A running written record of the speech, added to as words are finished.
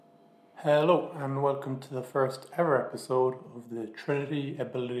Hello, and welcome to the first ever episode of the Trinity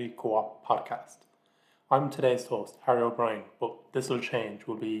Ability Co-op podcast. I'm today's host, Harry O'Brien, but this will change.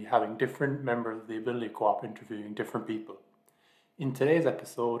 We'll be having different members of the Ability Co-op interviewing different people. In today's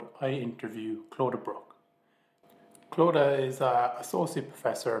episode, I interview Clodagh Brook. Clodagh is an associate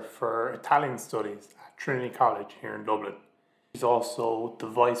professor for Italian studies at Trinity College here in Dublin. She's also the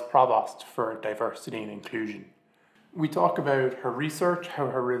vice provost for diversity and inclusion. We talk about her research, how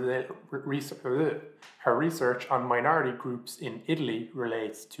her research on minority groups in Italy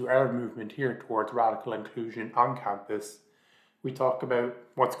relates to our movement here towards radical inclusion on campus. We talk about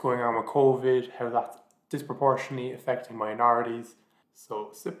what's going on with COVID, how that's disproportionately affecting minorities. So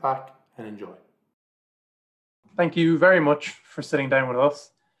sit back and enjoy. Thank you very much for sitting down with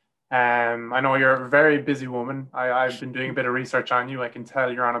us. I know you're a very busy woman. I've been doing a bit of research on you. I can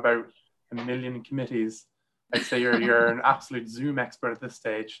tell you're on about 1 million committees. I'd say you're an absolute Zoom expert at this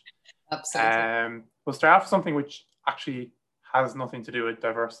stage. Absolutely. We'll start off with something which actually has nothing to do with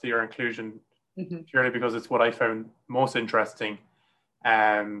diversity or inclusion, purely because it's what I found most interesting.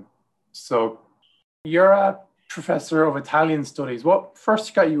 So you're a professor of Italian studies. What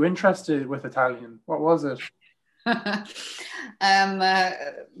first got you interested with Italian? What was it?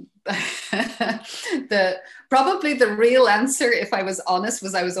 Probably the real answer, if I was honest,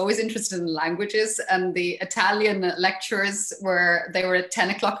 was I was always interested in languages, and the Italian lectures were at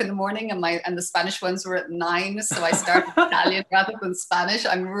 10 o'clock in the morning, and the Spanish ones were at 9. So I started Italian rather than Spanish.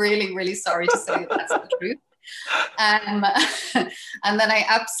 I'm really, really sorry to say that's the truth. And then I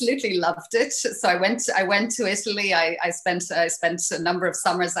absolutely loved it. So I went to Italy. I spent a number of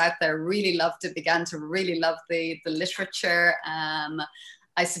summers out there. Really loved it. Began to really love the literature.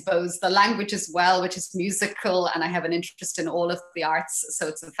 I suppose the language as well, which is musical, and I have an interest in all of the arts. So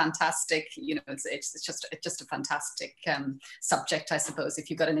it's a fantastic, it's just a fantastic subject, I suppose, if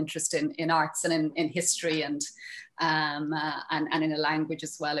you've got an interest in arts and in history and in a language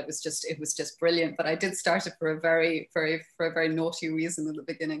as well. It was just brilliant. But I did start it for a very naughty reason in the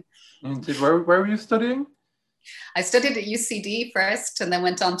beginning. And where were you studying? I studied at UCD first, and then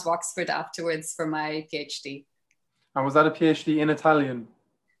went on to Oxford afterwards for my PhD. And was that a PhD in Italian?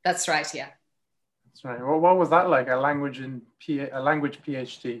 That's right, yeah. That's right. What was that like? A language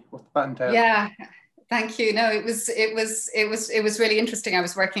PhD? What did that entail? Yeah, thank you. No, it was really interesting. I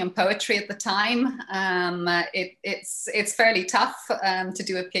was working on poetry at the time. It's fairly tough to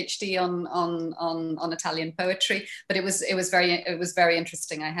do a PhD on Italian poetry, but it was very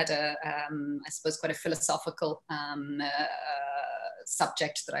interesting. I had I suppose quite a philosophical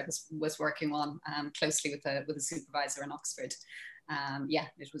subject that I was working on closely with a supervisor in Oxford.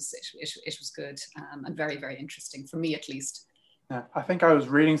 It was good and very, very interesting for me, at least. Yeah, I think I was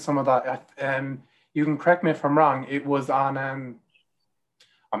reading some of that. You can correct me if I'm wrong. It was on. I'm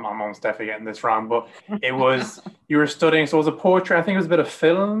almost definitely getting this wrong, but it was you were studying. So it was a poetry. I think it was a bit of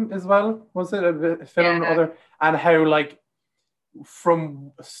film as well. Was it a bit of film? Yeah. And how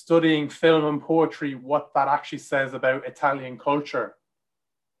from studying film and poetry, what that actually says about Italian culture.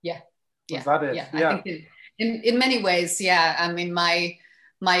 Yeah. Was that it? Yeah. I think in many ways, yeah. I mean, my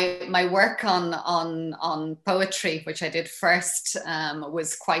work on poetry, which I did first,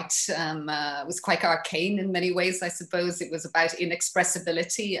 was quite arcane in many ways. I suppose it was about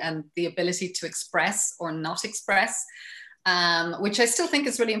inexpressibility and the ability to express or not express, which I still think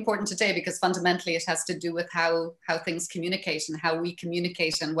is really important today, because fundamentally it has to do with how things communicate and how we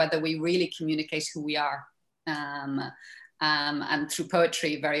communicate and whether we really communicate who we are. And through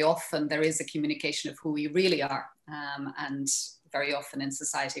poetry, very often there is a communication of who we really are, and very often in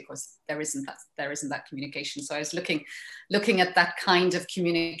society, of course, there isn't that communication. So I was looking at that kind of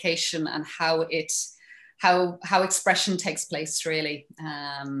communication and how expression takes place, really,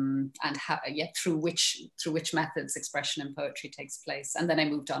 and through which methods expression in poetry takes place. And then I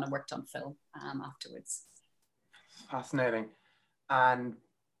moved on and worked on film afterwards. Fascinating. And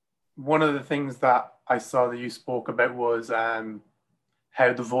one of the things that I saw that you spoke about was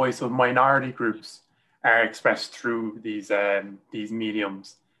how the voice of minority groups are expressed through these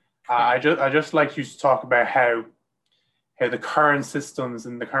mediums. I just like you to talk about how the current systems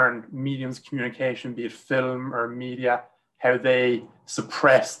and the current mediums of communication, be it film or media, how they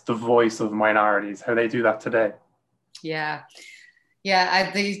suppress the voice of minorities, how they do that today. Yeah.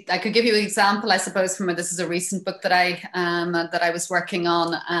 Yeah, I could give you an example, I suppose, this is a recent book that I was working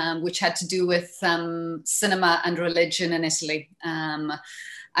on, which had to do with cinema and religion in Italy.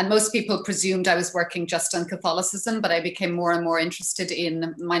 And most people presumed I was working just on Catholicism, but I became more and more interested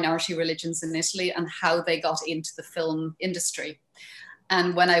in minority religions in Italy and how they got into the film industry.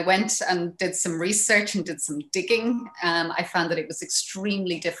 And when I went and did some research and did some digging, I found that it was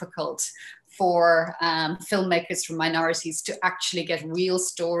extremely difficult for filmmakers from minorities to actually get real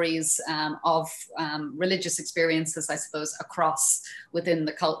stories of religious experiences, I suppose, across within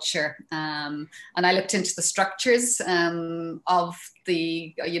the culture. And I looked into the structures of of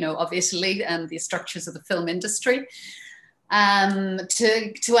Italy and the structures of the film industry.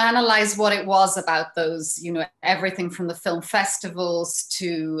 To analyze what it was about those, everything from the film festivals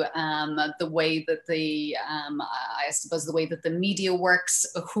to the way that I suppose the way that the media works,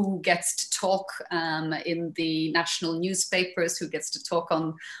 who gets to talk in the national newspapers, who gets to talk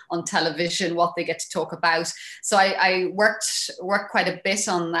on television, what they get to talk about. So I worked quite a bit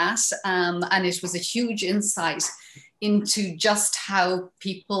on that, and it was a huge insight into just how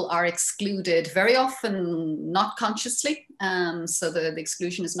people are excluded, very often not consciously. So the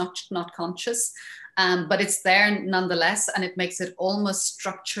exclusion is not conscious, but it's there nonetheless, and it makes it almost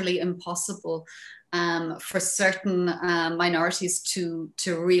structurally impossible for certain minorities to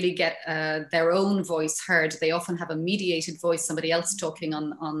really get their own voice heard. They often have a mediated voice, somebody else talking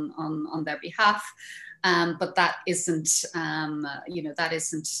on their behalf. But that isn't,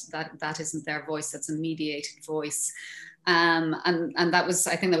 that isn't their voice. That's a mediated voice. And that was,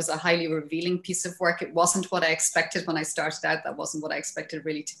 I think that was a highly revealing piece of work. It wasn't what I expected when I started out. That wasn't what I expected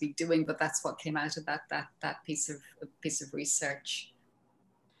really to be doing, but that's what came out of that piece of research.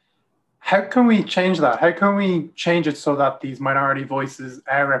 How can we change that? How can we change it so that these minority voices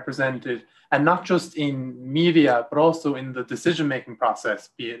are represented, and not just in media, but also in the decision-making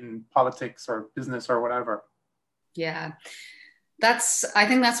process, be it in politics or business or whatever? Yeah, I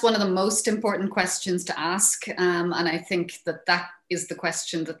think that's one of the most important questions to ask. And I think that is the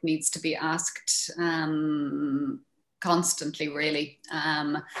question that needs to be asked constantly, really.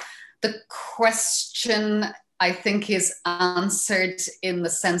 The question, I think, is answered in the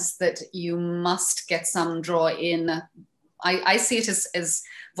sense that you must get some draw in. I see it as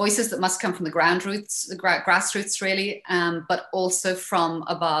voices that must come from the grassroots, really, but also from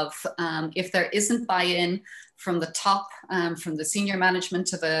above. If there isn't buy-in from the top, from the senior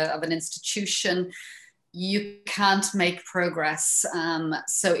management of an institution, you can't make progress.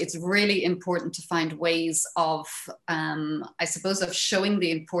 So it's really important to find ways of, I suppose, of showing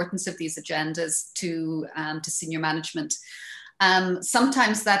the importance of these agendas to senior management.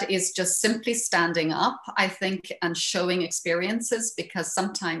 Sometimes that is just simply standing up, I think, and showing experiences, because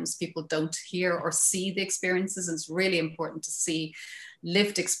sometimes people don't hear or see the experiences, and it's really important to see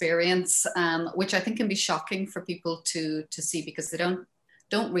lived experience, which I think can be shocking for people to see, because they don't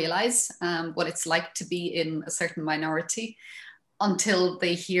realize what it's like to be in a certain minority until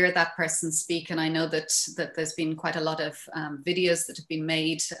they hear that person speak. And I know that there's been quite a lot of videos that have been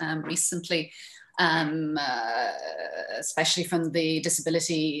made recently, especially from the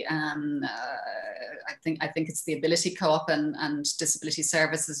disability, I think it's the Ability Co-op and Disability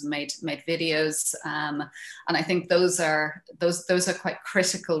Services made videos, and I think those are quite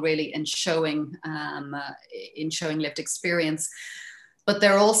critical, really, in showing lived experience. But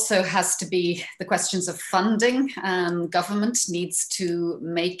there also has to be the questions of funding. Government needs to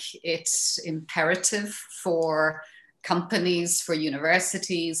make it imperative for companies, for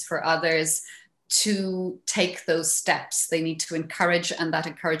universities, for others to take those steps. They need to encourage, and that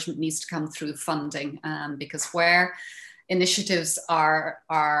encouragement needs to come through funding, because where initiatives are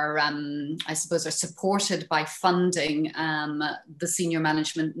I suppose, are supported by funding, the senior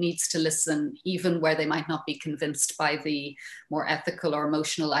management needs to listen, even where they might not be convinced by the more ethical or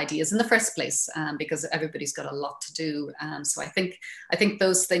emotional ideas in the first place, because everybody's got a lot to do. So I think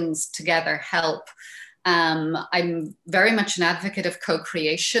those things together help. I'm very much an advocate of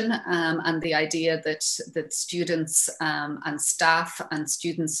co-creation, and the idea that students and staff and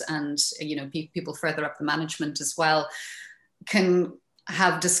students and people further up the management as well can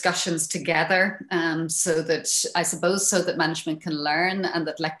have discussions together, so that management can learn and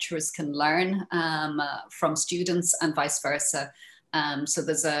that lecturers can learn from students and vice versa. So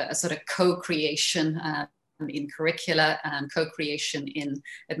there's a sort of co-creation in curricula and co-creation in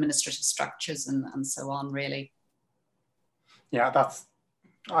administrative structures and so on, really. Yeah,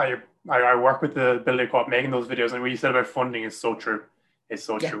 I work with the Ability Co-op making those videos, and what you said about funding is so true. It's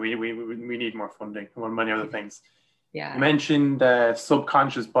so true. We need more funding, among many other things. Yeah. You mentioned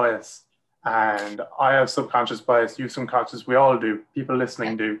subconscious bias, and I have subconscious bias, you have subconscious, we all do, people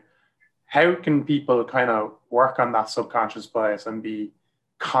listening do. How can people kind of work on that subconscious bias and be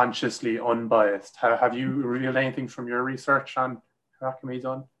consciously unbiased? Have you revealed anything from your research on how that can be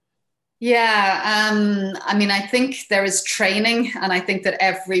done? Yeah, I mean, I think there is training, and I think that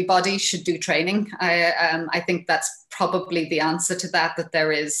everybody should do training. I think that's probably the answer to that. That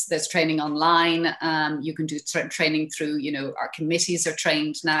there's training online. You can do training through, our committees are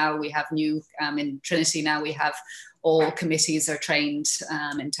trained now. We have new in Trinity now. We have all committees are trained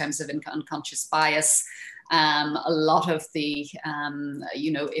in terms of unconscious bias. A lot of the,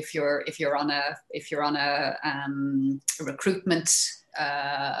 if you're on a recruitment.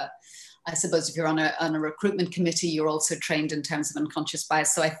 I suppose if you're on a recruitment committee, you're also trained in terms of unconscious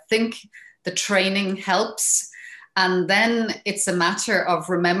bias. So I think the training helps. And then it's a matter of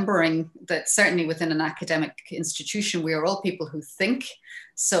remembering that certainly within an academic institution, we are all people who think.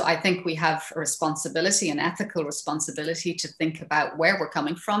 So I think we have a responsibility, an ethical responsibility to think about where we're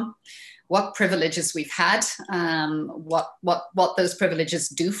coming from, what privileges we've had, what those privileges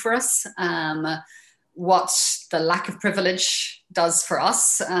do for us, what the lack of privilege does for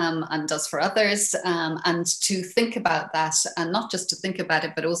us and does for others, and to think about that, and not just to think about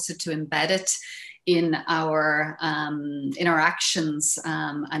it, but also to embed it in our actions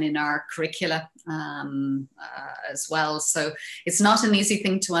and in our curricula as well. So it's not an easy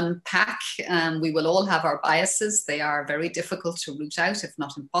thing to unpack. We will all have our biases. They are very difficult to root out, if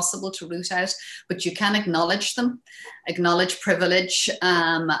not impossible to root out, but you can acknowledge them, acknowledge privilege,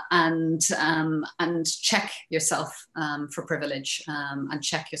 and check yourself for privilege, and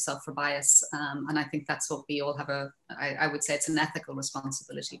check yourself for bias. And I think that's what we all have I would say it's an ethical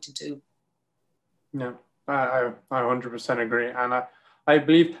responsibility to do. Yeah, I 100% agree. And I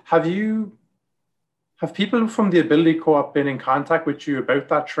believe, have people from the Ability Co-op been in contact with you about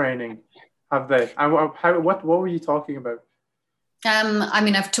that training? Have they? And what were you talking about? I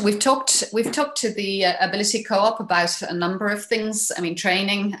mean, we've talked to the Ability Co-op about a number of things. I mean,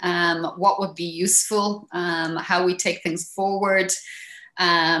 training, what would be useful, how we take things forward,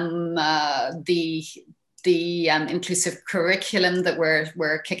 the inclusive curriculum that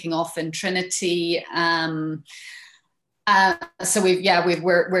we're kicking off in Trinity. So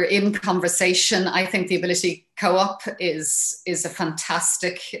we're in conversation. I think the Ability Co-op is a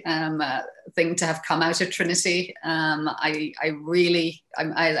fantastic thing to have come out of Trinity. As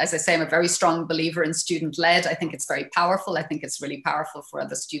I say, I'm a very strong believer in student-led. I think it's very powerful. I think it's really powerful for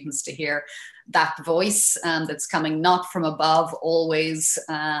other students to hear that voice that's coming not from above always,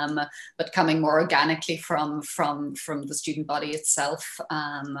 but coming more organically from the student body itself.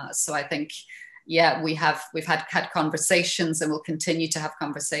 So I think, yeah, we've had conversations, and we'll continue to have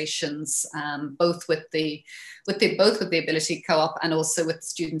conversations, both with the Ability Co-op and also with the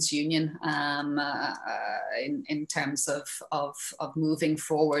Students' Union, in terms of moving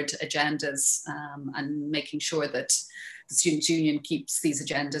forward agendas, and making sure that the Students' Union keeps these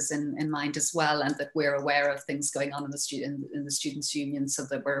agendas in mind as well, and that we're aware of things going on in the Students' Union, so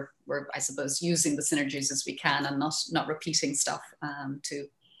that we're I suppose using the synergies as we can, and not repeating stuff too.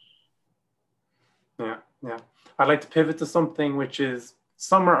 Yeah. I'd like to pivot to something which is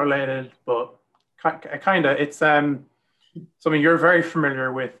somewhat related, but it's something you're very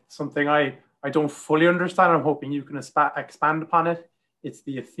familiar with, something I don't fully understand. I'm hoping you can expand upon it. It's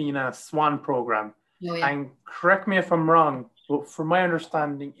the Athena Swan program. Oh, yeah. And correct me if I'm wrong, but from my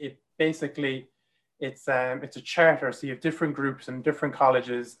understanding, it's a charter. So you have different groups and different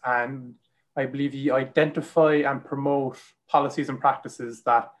colleges, and I believe you identify and promote policies and practices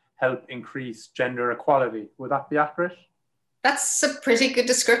that help increase gender equality. Would that be accurate? That's a pretty good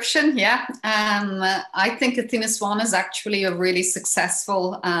description, yeah. I think Athena Swan is actually a really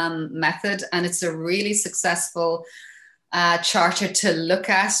successful method, and it's a really successful charter to look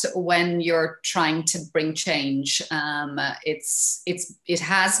at when you're trying to bring change. It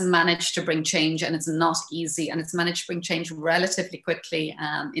has managed to bring change, and it's not easy, and it's managed to bring change relatively quickly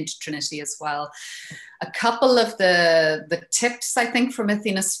into Trinity as well. A couple of the tips, I think, from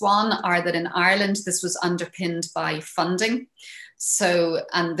Athena Swan are that in Ireland, this was underpinned by funding. So,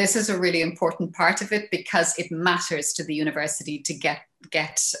 and this is a really important part of it, because it matters to the university to get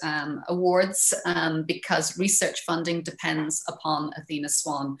awards, because research funding depends upon Athena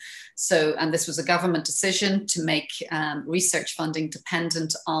Swan. So, and this was a government decision to make research funding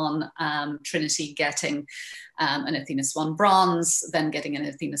dependent on Trinity getting an Athena Swan bronze, then getting an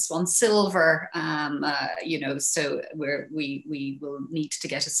Athena Swan silver, so we will need to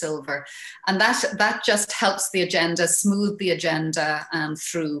get a silver. And that just helps the agenda, smooth the agenda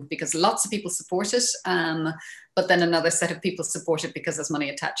through, because lots of people support it, but then another set of people support it because there's money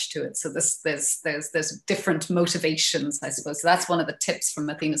attached to it. So there's different motivations, I suppose. So that's one of the tips from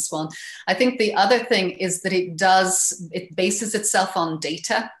Athena Swan. I think the other thing is that it bases itself on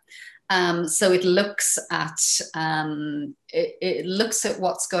data. So it looks at it looks at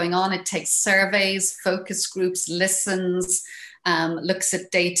what's going on. It takes surveys, focus groups, listens, looks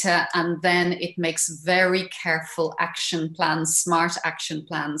at data, and then it makes very careful action plans, smart action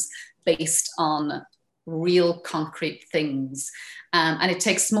plans based on real concrete things. And it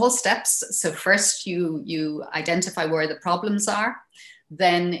takes small steps. So first you identify where the problems are.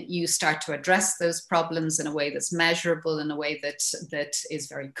 Then you start to address those problems in a way that's measurable, in a way that is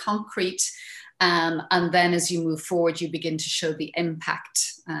very concrete. And then as you move forward, you begin to show the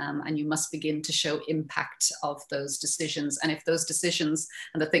impact, and you must begin to show impact of those decisions. And if those decisions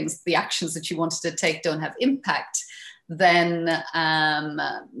and the actions that you wanted to take don't have impact, then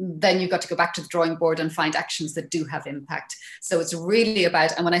you've got to go back to the drawing board and find actions that do have impact. So it's really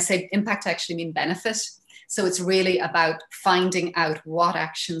about, and when I say impact, I actually mean benefit. So it's really about finding out what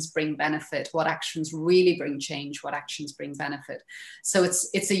actions bring benefit, what actions really bring change, what actions bring benefit. So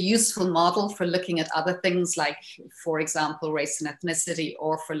it's a useful model for looking at other things like, for example, race and ethnicity,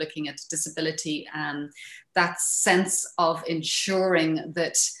 or for looking at disability, and that sense of ensuring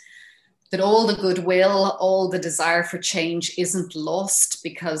that all the goodwill, all the desire for change isn't lost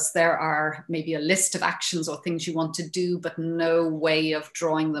because there are maybe a list of actions or things you want to do, but no way of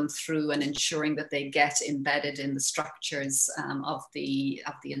drawing them through and ensuring that they get embedded in the structures of the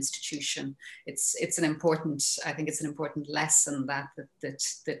institution. It's an important, I think it's an important lesson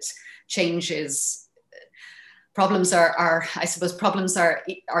that change is. Problems are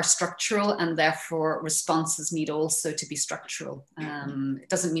structural, and therefore responses need also to be structural. It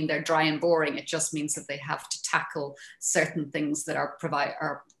doesn't mean they're dry and boring. It just means that they have to tackle certain things that are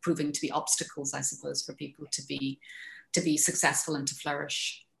proving to be obstacles, I suppose, for people to be successful and to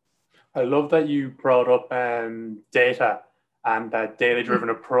flourish. I love that you brought up data and that data-driven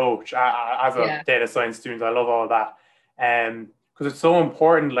approach. As a data science student, I love all that. Because it's so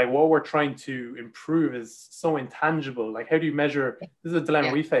important. Like, what we're trying to improve is so intangible. Like, how do you measure? This is a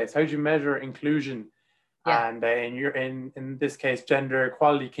dilemma we face. How do you measure inclusion? And in this case, gender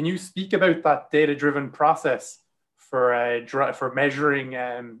equality. Can you speak about that data-driven process for measuring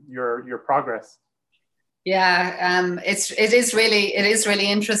your progress? Yeah, it is really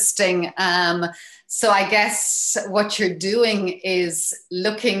interesting. So I guess what you're doing is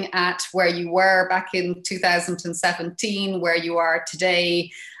looking at where you were back in 2017, where you are today.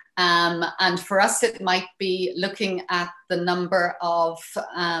 And for us, it might be looking at the number of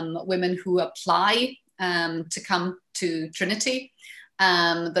women who apply to come to Trinity,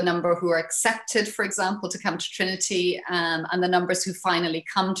 the number who are accepted, for example, to come to Trinity, and the numbers who finally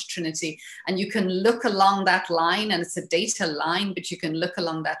come to Trinity. And you can look along that line, and it's a data line, but you can look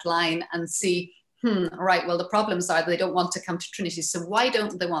along that line and see, right, well, the problems are they don't want to come to Trinity. So why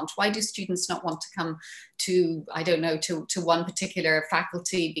don't they want? Why do students not want to come to, I don't know, to one particular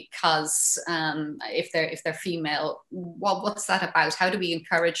faculty? Because if they're female, what's that about? How do we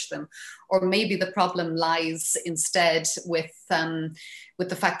encourage them? Or maybe the problem lies instead with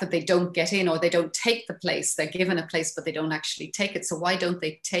the fact that they don't get in, or they don't take the place. They're given a place, but they don't actually take it. So why don't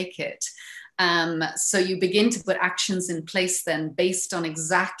they take it? So you begin to put actions in place then based on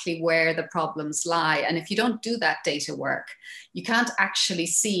exactly where the problems lie. And if you don't do that data work, you can't actually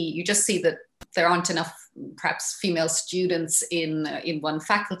see, you just see that there aren't enough perhaps female students in one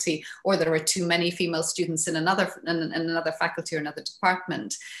faculty, or there are too many female students in another faculty or another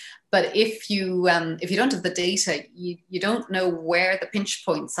department. But if you don't have the data, you don't know where the pinch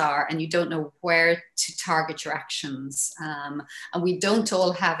points are, and you don't know where to target your actions. And we don't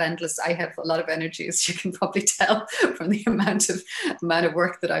all have endless. I have a lot of energy, as you can probably tell from the amount of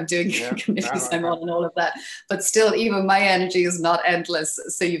work that I'm doing, committees I'm on, and all of that. But still, even my energy is not endless.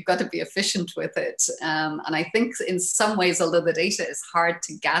 So you've got to be efficient with it. And I think in some ways, although the data is hard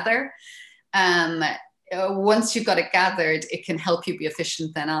to gather, once you've got it gathered, it can help you be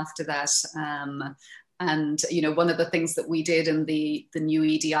efficient then after that. And one of the things that we did in the new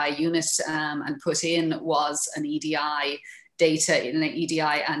EDI unit and put in was an EDI data in an EDI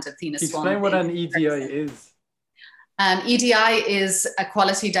and Athena Swan. Explain what an EDI is. EDI is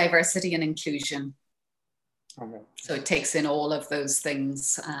equality, diversity, and inclusion. Okay. So it takes in all of those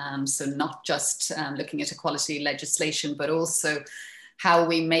things. So not just looking at equality legislation, but also how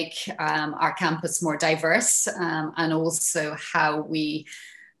we make our campus more diverse, and also how we,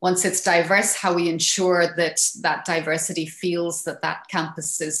 once it's diverse, how we ensure that that diversity feels that that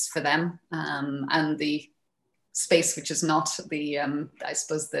campus is for them, and the space which is not the, I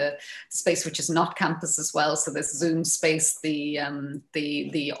suppose the space which is not campus as well. So this Zoom space, the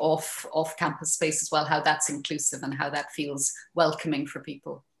off campus space as well, how that's inclusive and how that feels welcoming for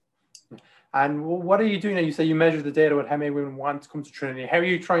people. And what are you doing now? You say you measure the data with how many women want to come to Trinity. How are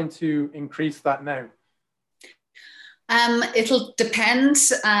you trying to increase that now? It'll depend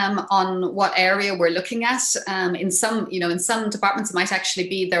on what area we're looking at. In some departments, it might actually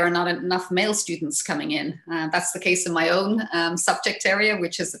be there are not enough male students coming in. That's the case in my own subject area,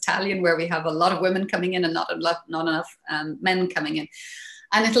 which is Italian, where we have a lot of women coming in and not enough men coming in.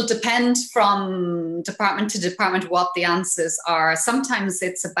 And it'll depend from department to department what the answers are. Sometimes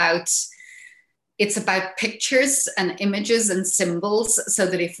it's about pictures and images and symbols, so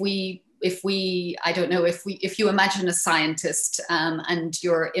that if you imagine a scientist and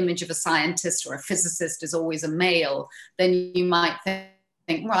your image of a scientist or a physicist is always a male, then you might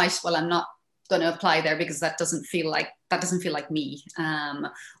think, right, well, I'm not going to apply there because that doesn't feel like me.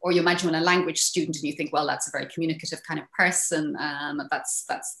 Or you imagine a language student and you think, well, that's a very communicative kind of person. That's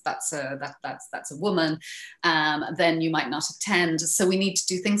a woman. Then you might not attend. So we need to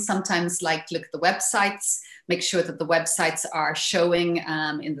do things sometimes like look at the websites, make sure that the websites are showing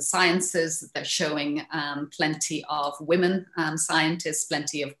in the sciences that they're showing plenty of women scientists,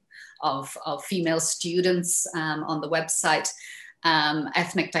 plenty of female students on the website.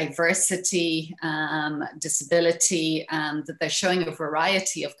 Ethnic diversity, disability, that they're showing a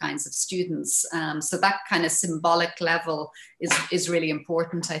variety of kinds of students. So that kind of symbolic level is really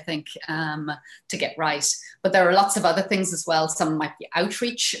important, I think, to get right. But there are lots of other things as well. Some might be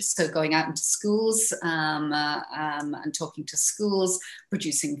outreach, so going out into schools and talking to schools,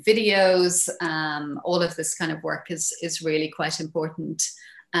 producing videos. All of this kind of work is really quite important.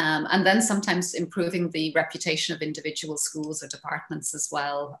 And then sometimes improving the reputation of individual schools or departments as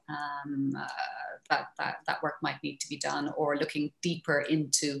well. That work might need to be done, or looking deeper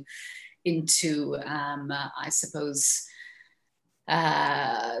into I suppose,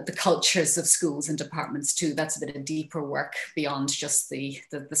 the cultures of schools and departments too. That's a bit of deeper work beyond just the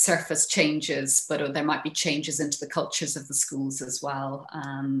surface changes, but there might be changes into the cultures of the schools as well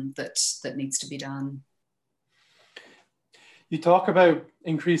that needs to be done. You talk about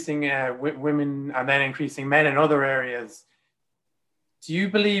increasing women and then increasing men in other areas. Do you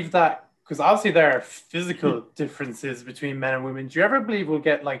believe that, because obviously there are physical differences between men and women, do you ever believe we'll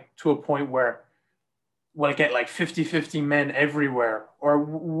get like to a point where we'll get like 50-50 men everywhere? Or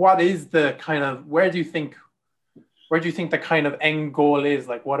what is the kind of, where do you think the kind of end goal is?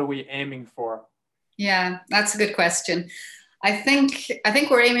 Like, what are we aiming for? Yeah, that's a good question. I think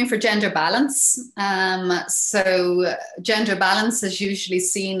we're aiming for gender balance. So gender balance is usually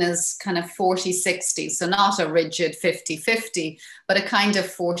seen as kind of 40-60. So not a rigid 50-50, but a kind of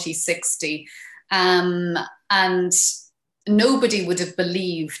 40-60. And nobody would have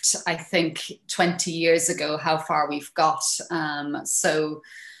believed, I think, 20 years ago how far we've got. So,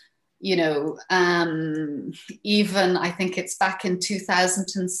 you know, even I think it's back in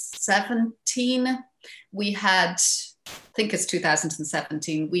 2017, we had, I think it's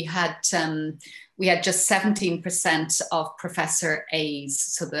 2017, we had just 17% of Professor A's,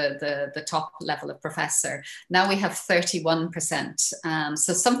 so the top level of professor. Now we have 31%.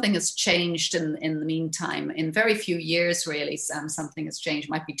 So something has changed in the meantime. In very few years, really, something has changed.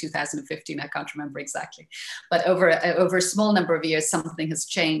 Might be 2015, I can't remember exactly. But over a small number of years, something has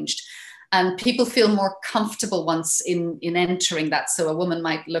changed. And people feel more comfortable once in entering that. So a woman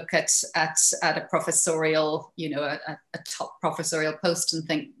might look at a professorial, you know, a top professorial post and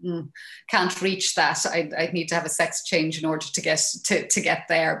think, can't reach that. I need to have a sex change in order to get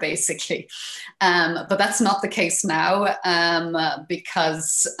there, basically. But that's not the case now,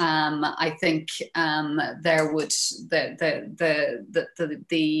 because I think there would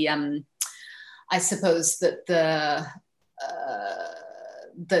I suppose that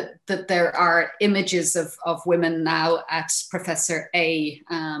that there are images of women now at Professor A,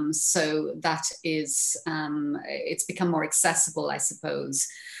 so that is it's become more accessible, I suppose.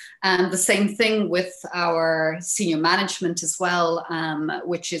 And the same thing with our senior management as well,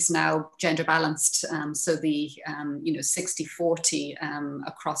 which is now gender balanced. So the 60-40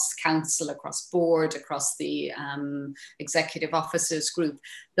 across council, across board, across the executive officers group,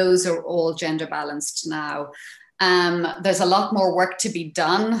 those are all gender balanced now. There's a lot more work to be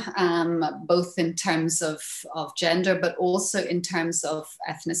done, both in terms of gender, but also in terms of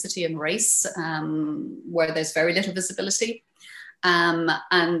ethnicity and race, where there's very little visibility,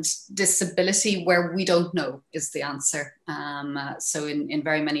 and disability, where we don't know is the answer. So in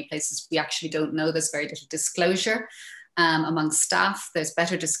very many places, we actually don't know. There's very little disclosure. Among staff, there's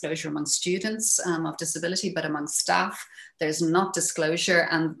better disclosure among students of disability, but among staff, there's not disclosure.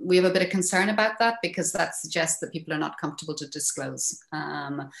 And we have a bit of concern about that, because that suggests that people are not comfortable to disclose.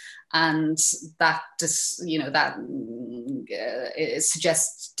 And that it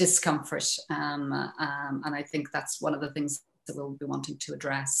suggests discomfort, and I think that's one of the things that we'll be wanting to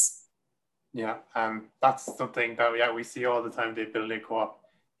address. Yeah, that's something that we see all the time. The ability co-op,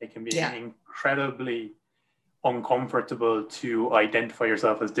 it can be incredibly uncomfortable to identify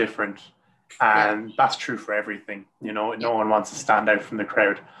yourself as different, and that's true for everything. No one wants to stand out from the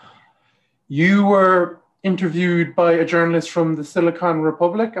crowd. You were interviewed by a journalist from the Silicon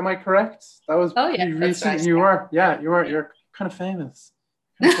Republic, am I correct? That was pretty recent. Right. You were you're kind of famous.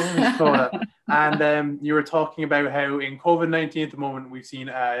 And you were talking about how in COVID-19 at the moment we've seen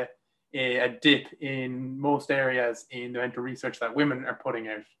a dip in most areas in the amount of research that women are putting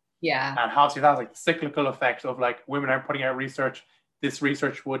out. Yeah. And how that's like the cyclical effect of like women aren't putting out research. This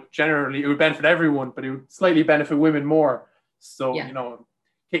research would benefit everyone, but it would slightly benefit women more. So,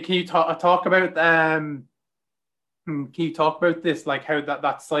 can you talk about this, like how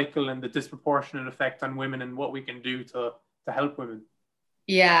that cycle and the disproportionate effect on women and what we can do to help women?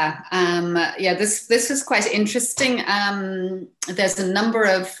 This was quite interesting. There's a number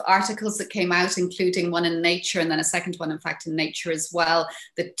of articles that came out, including one in Nature and then a second one, in fact, in Nature as well,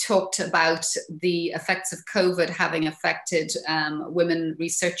 that talked about the effects of COVID having affected women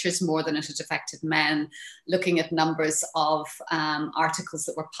researchers more than it had affected men, looking at numbers of articles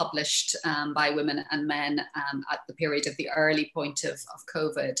that were published by women and men at the period of the early point of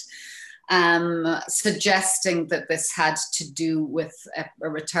COVID. Suggesting that this had to do with a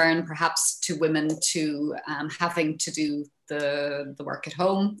return perhaps to women to having to do the work at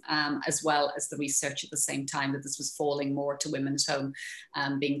home, as well as the research at the same time, that this was falling more to women at home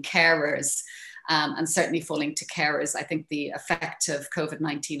being carers. And certainly falling to carers. I think the effect of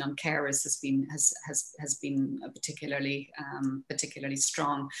COVID-19 on carers has been particularly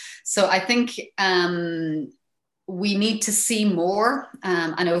strong. So I think we need to see more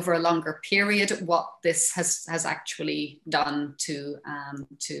and over a longer period what this has actually done to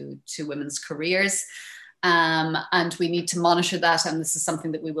women's careers. And we need to monitor that, and this is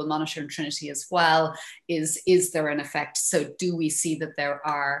something that we will monitor in Trinity as well, is there an effect? So do we see that there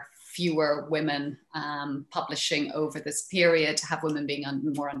are fewer women publishing over this period? Have women being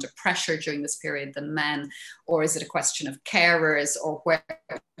more under pressure during this period than men? Or is it a question of carers, or where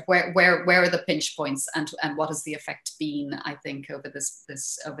are the pinch points, and what has the effect been, I think, over this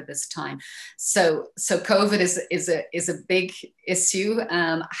time? So COVID is a big issue,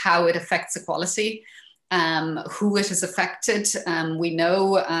 how it affects equality. Who it has affected. We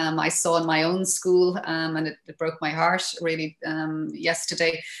know, I saw in my own school, and it broke my heart really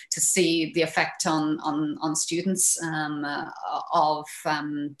yesterday to see the effect on students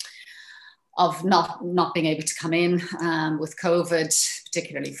of not being able to come in with COVID,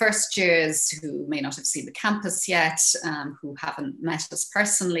 particularly first years who may not have seen the campus yet, who haven't met us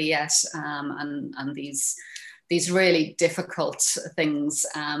personally yet, and these really difficult things,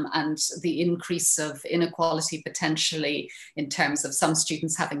 and the increase of inequality potentially in terms of some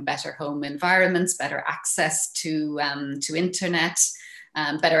students having better home environments, better access to internet,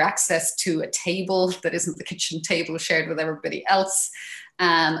 better access to a table that isn't the kitchen table shared with everybody else.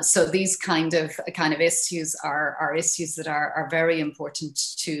 So these kind of issues are issues that are very important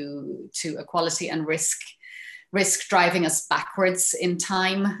to equality and risk driving us backwards in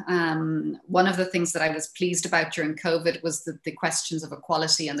time. One of the things that I was pleased about during COVID was that the questions of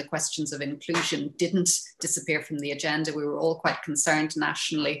equality and the questions of inclusion didn't disappear from the agenda. We were all quite concerned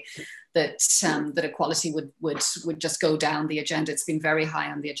nationally that equality would just go down the agenda. It's been very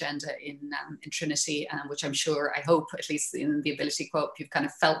high on the agenda in Trinity, which I hope, at least in the Ability Co-op, you've kind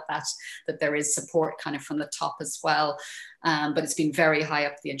of felt that there is support kind of from the top as well. But it's been very high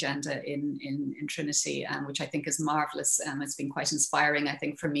up the agenda in Trinity, which I think is marvelous. It's been quite inspiring, I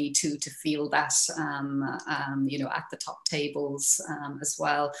think, for me too, to feel that, at the top tables as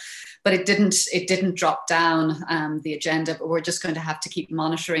well. But it didn't drop down the agenda, but we're just going to have to keep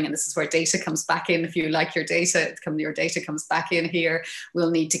monitoring. And this is where data comes back in. If you like your data comes back in here.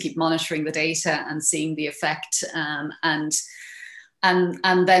 We'll need to keep monitoring the data and seeing the effect, and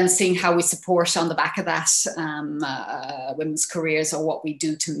then seeing how we support on the back of that women's careers, or what we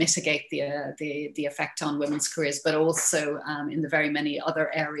do to mitigate the effect on women's careers, but also in the very many other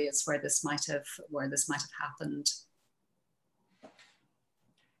areas where this might have happened.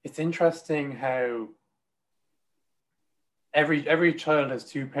 It's interesting how every child has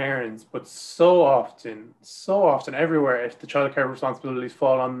two parents, but so often everywhere, if the childcare responsibilities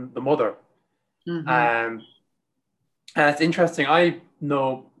fall on the mother. Mm-hmm. And it's interesting. I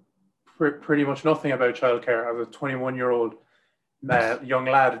know pretty much nothing about childcare. I was a 21-year-old young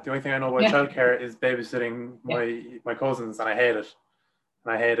lad. The only thing I know about childcare is babysitting my cousins, and I hate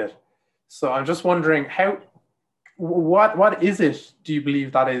it. So I'm just wondering, What is it, do you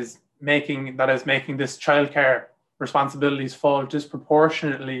believe, that is making this childcare responsibilities fall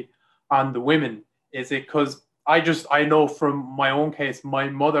disproportionately on the women? Is it because I know from my own case, my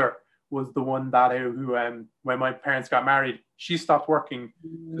mother was the one that who when my parents got married, she stopped working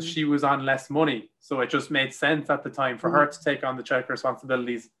because she was on less money. So it just made sense at the time for her to take on the childcare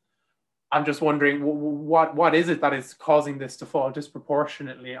responsibilities. I'm just wondering what is it that is causing this to fall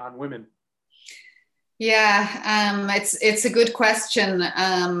disproportionately on women? Yeah, it's a good question,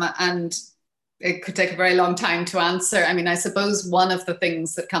 and it could take a very long time to answer. I mean, I suppose one of the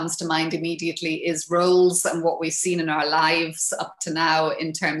things that comes to mind immediately is roles and what we've seen in our lives up to now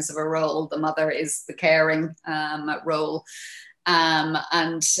in terms of a role. The mother is the caring role.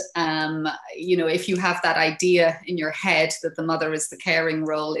 And if you have that idea in your head that the mother is the caring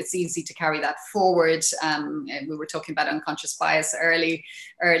role, it's easy to carry that forward. And we were talking about unconscious bias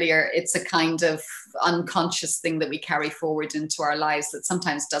earlier. It's a kind of unconscious thing that we carry forward into our lives that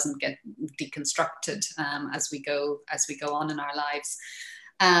sometimes doesn't get deconstructed as we go on in our lives.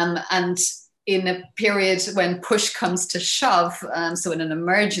 And in a period when push comes to shove, so in an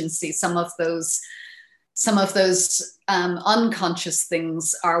emergency, some of those unconscious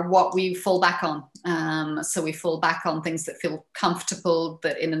things are what we fall back on. So we fall back on things that feel comfortable,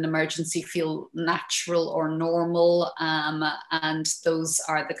 that in an emergency feel natural or normal. And those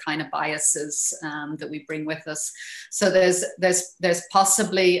are the kind of biases that we bring with us. So there's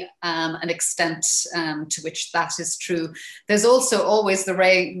possibly an extent to which that is true. There's also always the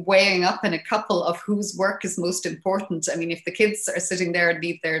weighing up in a couple of whose work is most important. I mean, if the kids are sitting there and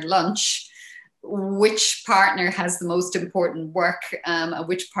need their lunch, which partner has the most important work, and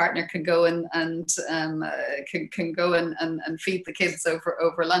which partner can go and can go and feed the kids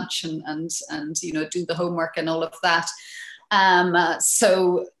over lunch and do the homework and all of that.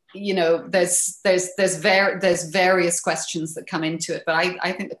 So there's various questions that come into it, but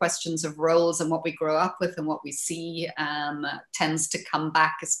I think the questions of roles and what we grow up with and what we see tends to come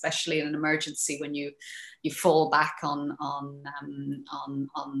back, especially in an emergency when you fall back on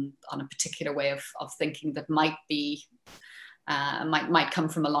a particular way of thinking that might come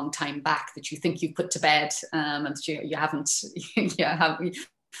from a long time back, that you think you put to bed and you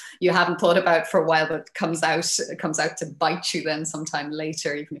haven't thought about for a while, but comes out to bite you then sometime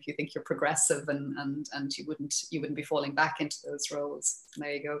later, even if you think you're progressive and you wouldn't be falling back into those roles.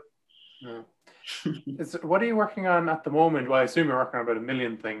 There you go. Yeah. What are you working on at the moment? Well, I assume you're working on about a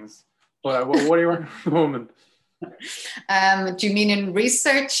million things. But what are you working on at the moment? Do you mean in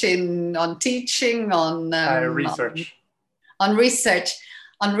research, on teaching, on research? On research.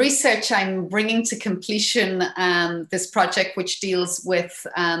 On research, I'm bringing to completion this project which deals with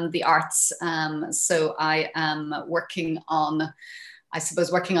the arts. So I am working on a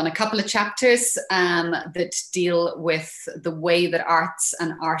couple of chapters that deal with the way that arts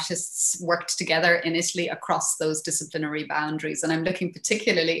and artists worked together in Italy across those disciplinary boundaries. And I'm looking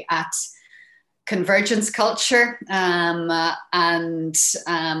particularly at convergence culture,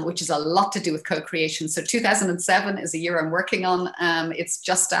 which is a lot to do with co-creation. So 2007 is a year I'm working on. It's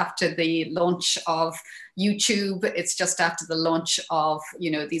just after the launch of YouTube. It's just after the launch of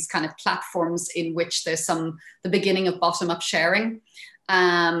these kind of platforms in which there's the beginning of bottom-up sharing.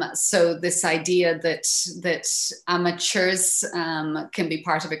 So this idea that amateurs can be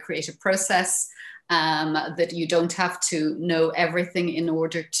part of a creative process, that you don't have to know everything in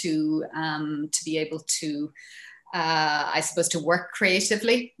order to be able to, to work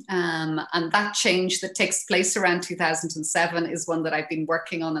creatively. And that change that takes place around 2007 is one that I've been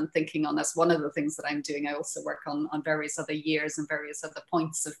working on and thinking on as one of the things that I'm doing. I also work on various other years and various other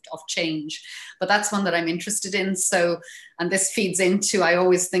points of change, but that's one that I'm interested in. So, and this feeds into, I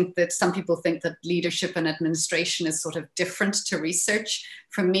always think that some people think that leadership and administration is sort of different to research.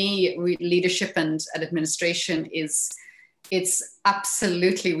 For me, leadership and administration it's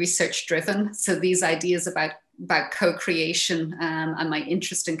absolutely research driven. So these ideas about co-creation and my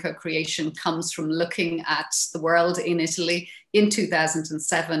interest in co-creation comes from looking at the world in Italy in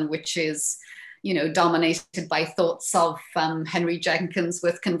 2007, which is, dominated by thoughts of Henry Jenkins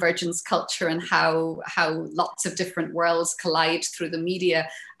with convergence culture and how lots of different worlds collide through the media,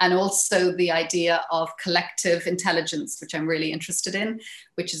 and also the idea of collective intelligence, which I'm really interested in,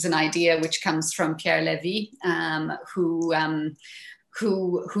 which is an idea which comes from Pierre Levy,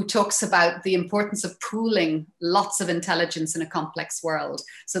 who talks about the importance of pooling lots of intelligence in a complex world,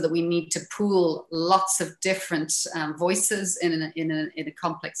 so that we need to pool lots of different voices in a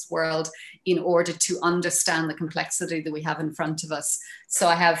complex world in order to understand the complexity that we have in front of us. So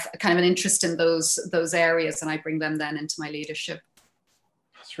I have kind of an interest in those areas, and I bring them then into my leadership.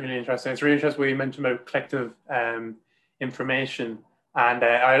 It's really interesting. It's really interesting what you mentioned about collective information, and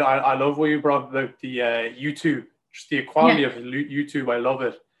I love what you brought up about the YouTube, just the equality Yeah, of YouTube. I love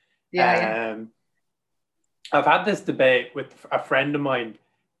it. yeah, Um, I've had this debate with a friend of mine.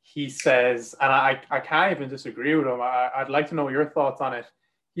 He says, and I can't even disagree with him. I'd like to know your thoughts on it.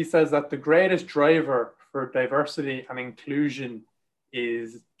 He says that the greatest driver for diversity and inclusion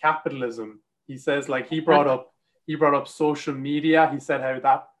is capitalism. He says, like he brought up social media. He said how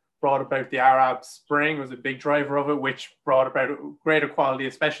that brought about the Arab Spring, was a big driver of it, which brought about great equality,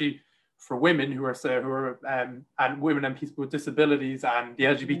 especially for women and women and people with disabilities and the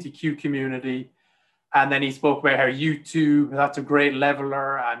yeah. LGBTQ community. And then he spoke about how YouTube, that's a great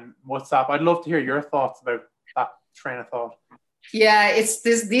leveler, and WhatsApp. I'd love to hear your thoughts about that train of thought. Yeah, it's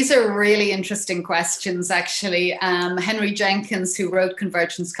this. These are really interesting questions, actually. Henry Jenkins, who wrote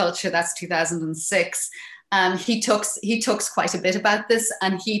Convergence Culture, that's 2006. He talks quite a bit about this,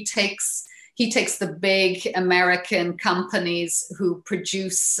 and he takes the big American companies who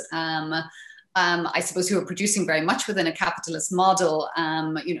produce. I suppose who are producing very much within a capitalist model,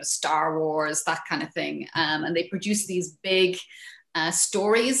 Star Wars, that kind of thing, and they produce these big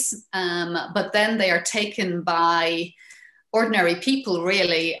stories, but then they are taken by ordinary people,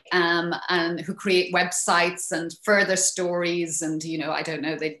 really, and who create websites and further stories, and I don't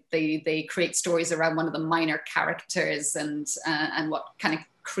know, they create stories around one of the minor characters, and what kind of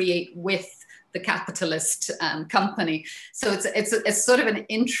create with the capitalist company. So it's sort of an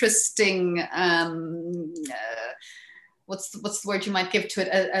interesting what's the word you might give to it,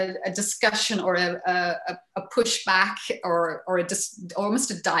 a discussion or a pushback, or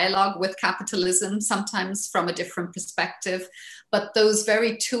almost a dialogue with capitalism, sometimes from a different perspective. But those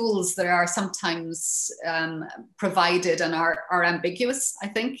very tools that are sometimes provided and are ambiguous, I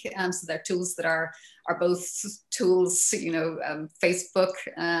think. So they're tools that are both tools, Facebook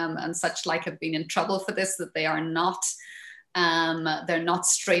and such like have been in trouble for this, that they are not they're not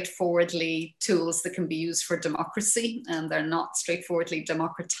straightforwardly tools that can be used for democracy, and they're not straightforwardly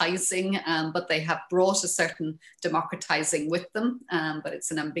democratizing, but they have brought a certain democratizing with them, but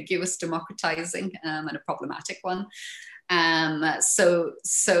it's an ambiguous democratizing, and a problematic one. So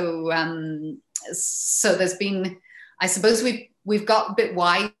there's been, I suppose we've got a bit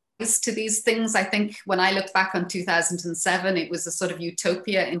wise to these things. I think when I look back on 2007, it was a sort of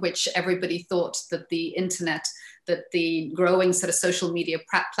utopia in which everybody thought that the internet, that the growing sort of social media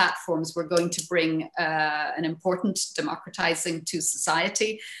platforms were going to bring an important democratizing to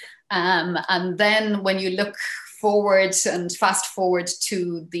society. And then when you look forward and fast forward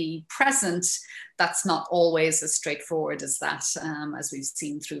to the present, that's not always as straightforward as that, as we've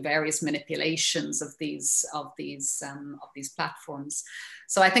seen through various manipulations of these platforms.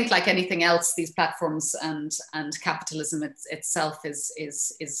 So I think, like anything else, these platforms and capitalism itself is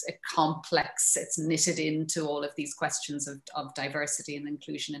a complex. It's knitted into all of these questions of diversity and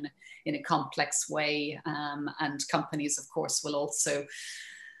inclusion in a complex way. And companies, of course, will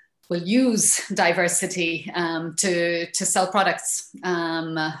use diversity to sell products,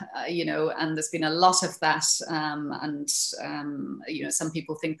 and there's been a lot of that, and some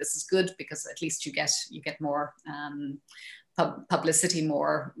people think this is good because at least you get more publicity,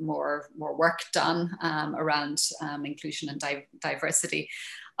 more work done around inclusion and diversity.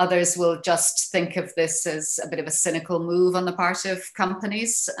 Others will just think of this as a bit of a cynical move on the part of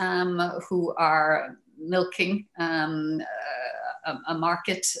companies who are milking a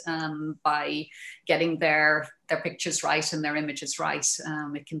market by getting their pictures right and their images right.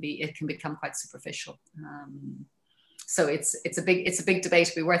 It can become quite superficial. So it's a big debate.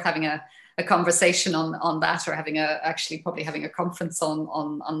 It'd be worth having a conversation on that, or probably having a conference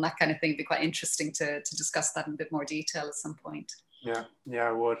on that kind of thing. It'd be quite interesting to discuss that in a bit more detail at some point. Yeah,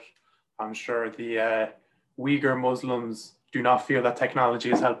 I would. I'm sure the Uyghur Muslims do not feel that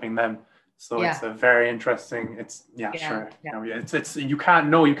technology is helping them. So it's a very interesting. Sure. Yeah. It's you can't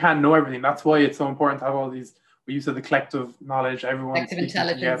know everything. That's why it's so important to have all these. We use the collective knowledge. Everyone collective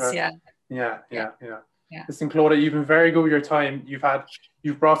intelligence. Together. Yeah. Listen, Clodagh, you've been very good with your time.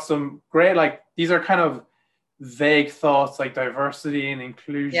 You've brought some great, like, these are kind of vague thoughts like diversity and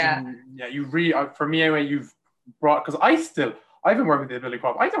inclusion. Yeah. You really, for me anyway, you've brought, because I've been working with the ability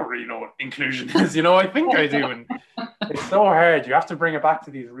co-op. I don't really know what inclusion is. I think I do. And it's so hard. You have to bring it back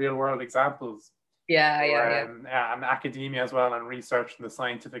to these real world examples. And academia as well, and research and the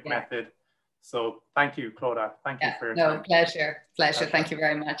scientific method. So thank you, Clodagh. Thank you for your time. Pleasure. Thank you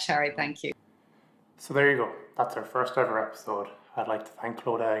very much, Harry. Thank you. So there you go. That's our first ever episode. I'd like to thank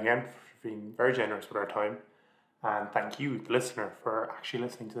Clodagh again for being very generous with our time. And thank you, the listener, for actually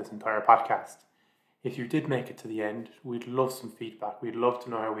listening to this entire podcast. If you did make it to the end, we'd love some feedback. We'd love to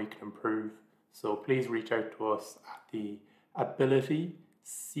know how we can improve. So please reach out to us at the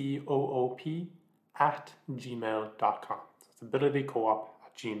abilitycoop@gmail.com. So it's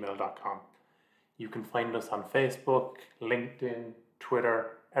abilitycoop@gmail.com. You can find us on Facebook, LinkedIn,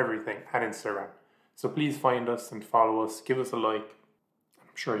 Twitter, everything, and Instagram. So please find us and follow us, give us a like.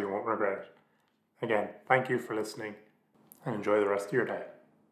 I'm sure you won't regret it. Again, thank you for listening and enjoy the rest of your day.